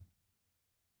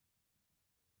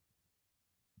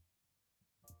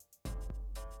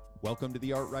Welcome to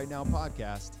the Art Right Now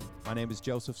podcast. My name is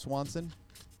Joseph Swanson.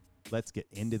 Let's get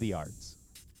into the arts.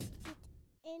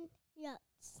 In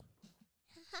yachts.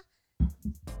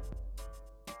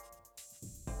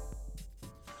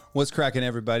 What's cracking,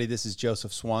 everybody? This is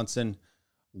Joseph Swanson.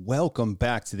 Welcome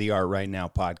back to the Art Right Now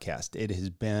podcast. It has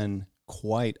been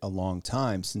quite a long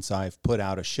time since I've put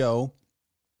out a show.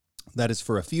 That is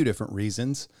for a few different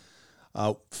reasons.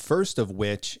 First of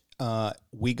which,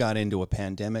 we got into a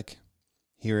pandemic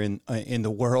here in the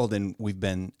world, and we've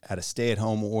been at a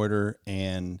stay-at-home order,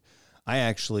 and I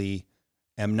actually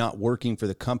am not working for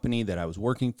the company that I was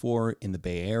working for in the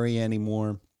Bay Area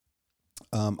anymore.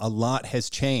 A lot has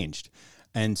changed,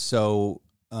 and so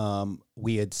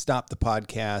we had stopped the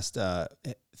podcast.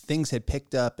 Things had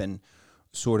picked up, and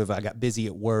sort of I got busy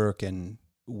at work and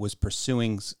was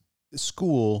pursuing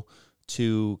school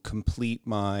to complete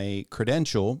my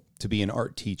credential to be an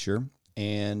art teacher,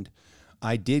 and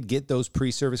I did get those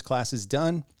pre-service classes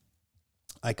done.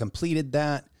 I completed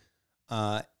that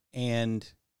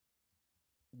and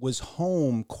was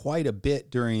home quite a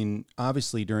bit during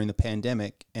the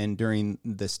pandemic and during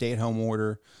the stay-at-home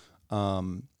order,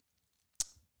 on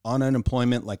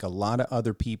unemployment like a lot of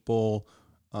other people.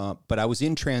 But I was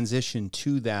in transition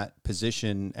to that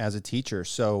position as a teacher.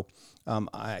 So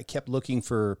I kept looking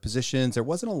for positions. There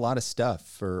wasn't a lot of stuff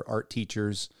for art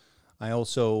teachers. I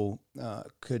also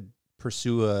could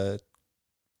pursue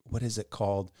what is it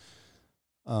called?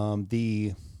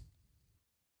 It's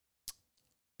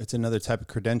another type of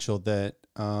credential that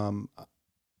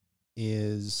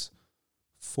is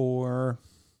for,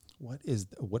 what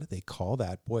do they call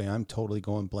that? Boy, I'm totally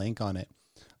going blank on it.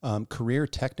 Career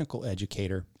technical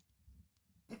educator.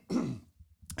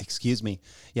 Excuse me.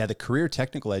 Yeah, the career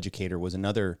technical educator was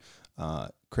another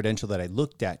credential that I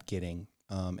looked at getting.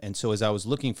 And so as I was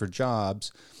looking for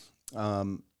jobs,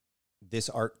 this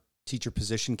art teacher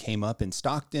position came up in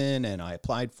Stockton, and I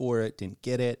applied for it, didn't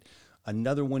get it.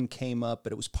 Another one came up,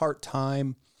 but it was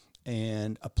part-time,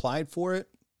 and applied for it.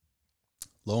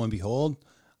 Lo and behold,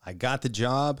 I got the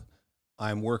job.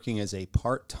 I'm working as a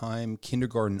part-time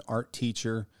kindergarten art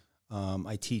teacher.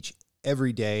 I teach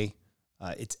every day.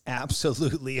 It's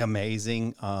absolutely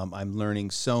amazing. I'm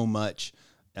learning so much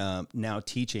now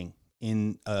teaching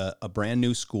in a brand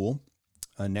new school.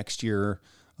 Next year,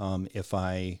 if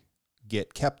I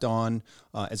get kept on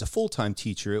as a full-time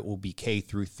teacher, it will be K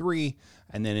through 3,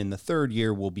 and then in the third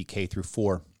year will be K through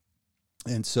 4.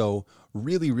 And so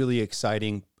really, really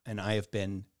exciting, and I have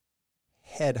been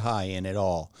head high in it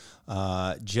all.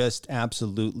 Just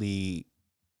absolutely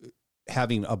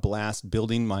having a blast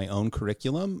building my own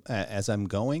curriculum as I'm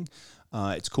going.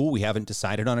 It's cool. We haven't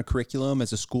decided on a curriculum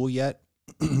as a school yet.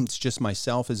 It's just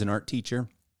myself as an art teacher,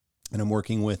 and I'm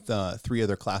working with 3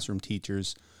 other classroom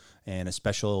teachers and a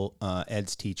special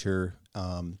eds teacher,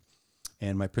 and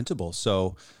my principal.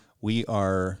 So we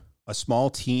are a small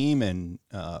team, and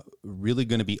really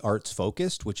going to be arts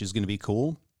focused, which is going to be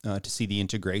cool to see the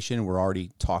integration. We're already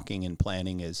talking and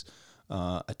planning as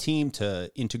a team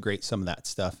to integrate some of that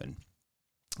stuff. And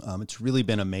it's really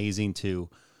been amazing to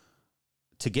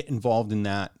get involved in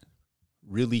that,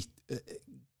 really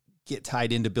get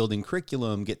tied into building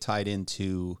curriculum, get tied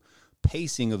into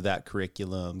pacing of that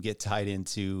curriculum, get tied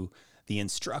into the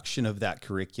instruction of that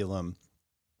curriculum,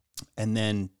 and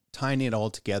then tying it all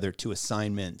together to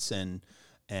assignments and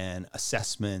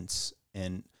assessments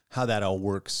and how that all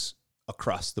works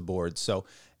across the board. So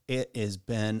it has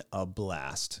been a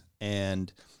blast,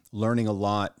 and learning a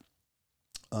lot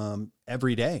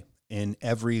every day. In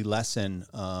every lesson,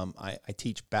 I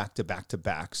teach back to back to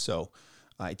back. So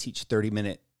I teach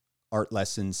 30-minute art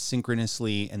lessons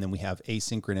synchronously, and then we have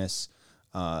asynchronous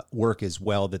work as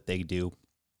well that they do.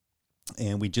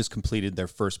 And we just completed their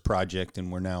first project,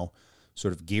 and we're now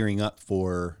sort of gearing up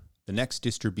for the next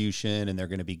distribution, and they're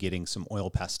going to be getting some oil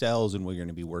pastels, and we're going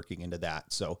to be working into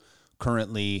that. So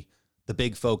currently the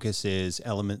big focus is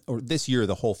this year,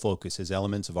 the whole focus is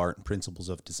elements of art and principles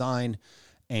of design.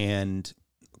 And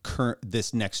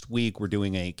this next week, we're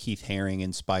doing a Keith Haring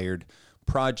inspired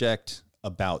project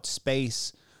about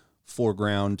space,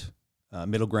 foreground,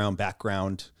 middle ground,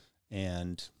 background,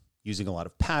 and using a lot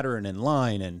of pattern and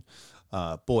line. And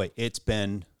boy, it's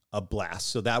been a blast.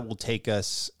 So that will take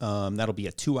us, that'll be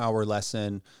a 2-hour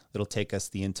lesson. It'll take us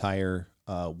the entire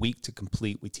week to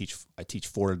complete. I teach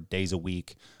 4 days a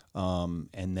week, and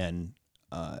then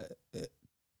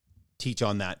teach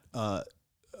on that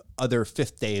other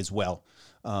 5th day as well.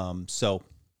 So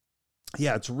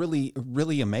yeah, it's really,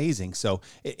 really amazing. So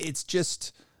it's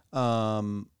just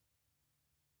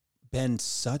been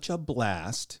such a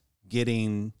blast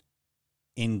getting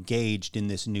engaged in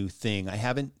this new thing. I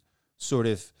haven't sort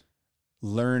of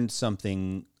learned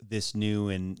something this new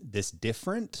and this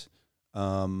different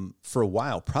for a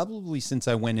while, probably since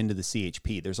I went into the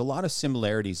CHP. There's a lot of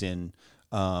similarities in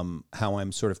how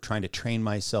I'm sort of trying to train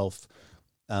myself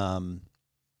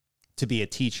to be a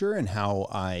teacher, and how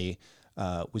I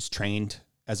was trained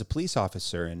as a police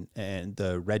officer, and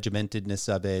the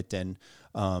regimentedness of it, and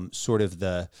sort of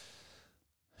the,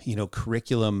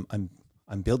 curriculum.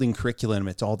 I'm building curriculum.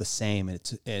 It's all the same.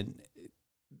 And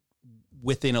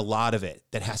within a lot of it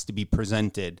that has to be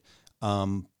presented.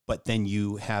 But then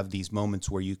you have these moments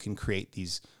where you can create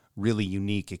these really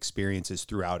unique experiences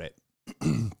throughout it.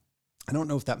 I don't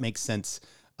know if that makes sense.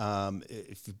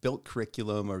 If you've built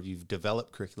curriculum or if you've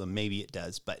developed curriculum, maybe it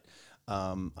does. But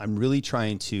I'm really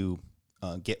trying to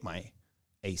get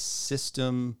a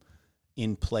system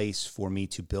in place for me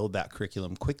to build that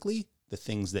curriculum quickly. The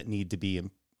things that need to be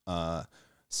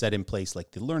set in place,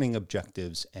 like the learning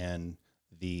objectives and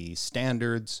the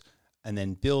standards, and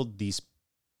then build these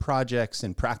projects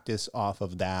and practice off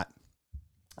of that.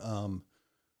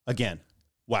 Again,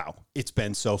 wow, it's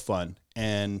been so fun.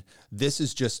 And this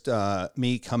is just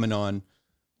me coming on,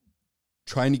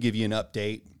 trying to give you an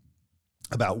update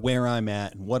about where I'm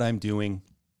at and what I'm doing.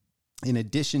 In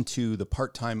addition to the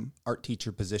part-time art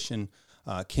teacher position,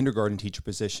 kindergarten teacher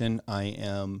position, I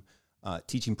am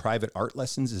teaching private art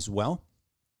lessons as well.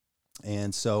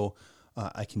 And so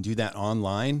I can do that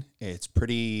online. It's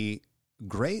pretty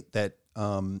great that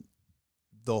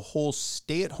the whole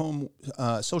stay-at-home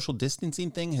social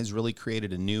distancing thing has really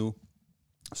created a new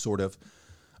sort of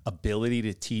ability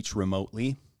to teach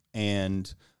remotely.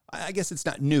 And I guess it's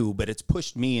not new, but it's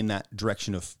pushed me in that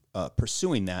direction of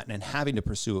pursuing that and having to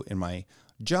pursue it in my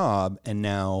job. And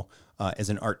now as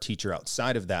an art teacher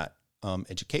outside of that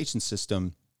education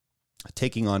system,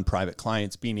 taking on private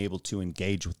clients, being able to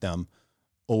engage with them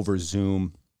over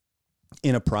Zoom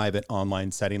in a private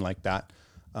online setting like that,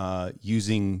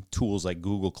 using tools like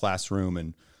Google Classroom.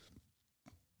 And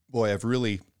boy, I've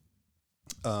really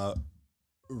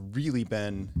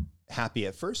been happy.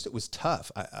 At first it was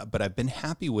tough, but I've been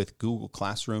happy with Google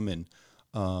Classroom and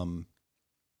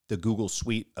the Google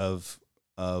suite of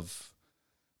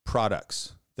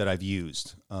products that I've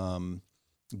used,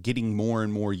 getting more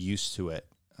and more used to it.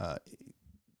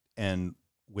 And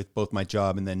with both my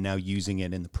job and then now using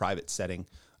it in the private setting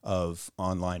of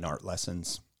online art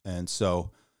lessons. And so,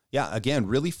 yeah, again,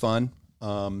 really fun,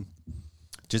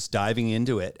 just diving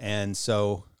into it. And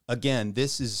so, again,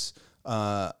 this is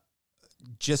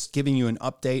just giving you an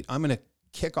update. I'm going to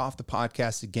kick off the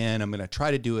podcast again. I'm going to try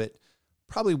to do it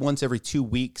probably once every 2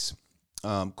 weeks,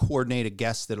 coordinate a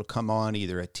guest that'll come on,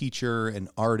 either a teacher, an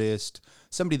artist,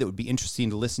 somebody that would be interesting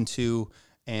to listen to,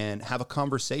 and have a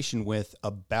conversation with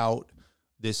about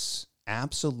this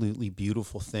absolutely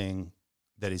beautiful thing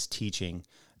that is teaching.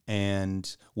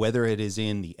 And whether it is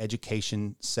in the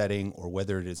education setting or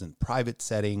whether it is in private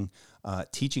setting,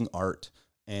 teaching art.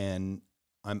 And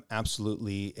I'm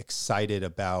absolutely excited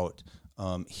about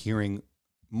hearing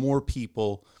more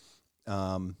people,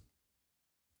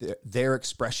 their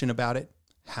expression about it,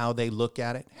 how they look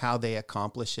at it, how they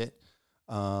accomplish it.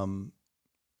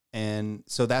 And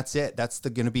so that's it. That's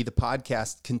going to be the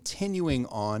podcast continuing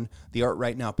on the Art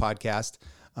Right Now podcast.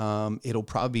 It'll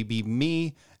probably be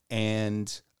me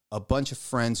and a bunch of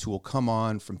friends who will come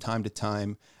on from time to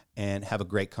time and have a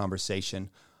great conversation.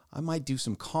 I might do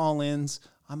some call-ins.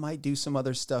 I might do some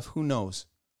other stuff. Who knows?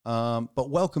 But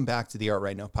welcome back to the Art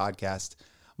Right Now podcast.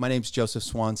 My name's Joseph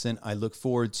Swanson. I look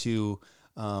forward to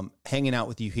hanging out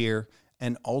with you here.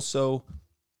 And also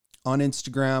on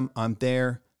Instagram, I'm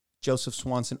there. Joseph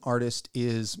Swanson Artist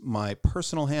is my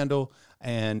personal handle,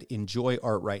 and Enjoy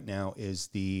Art Right Now is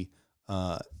the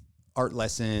art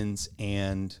lessons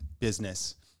and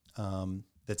business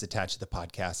that's attached to the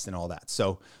podcast and all that.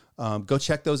 So go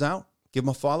check those out. Give them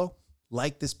a follow.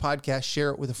 Like this podcast. Share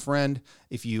it with a friend.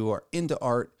 If you are into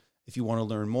art, if you want to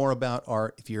learn more about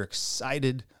art, if you're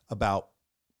excited about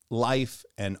life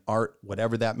and art,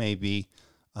 whatever that may be,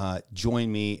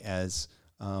 join me as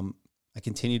I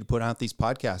continue to put out these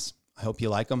podcasts. I hope you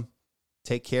like them.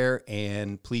 Take care,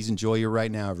 and please enjoy your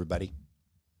right now, everybody.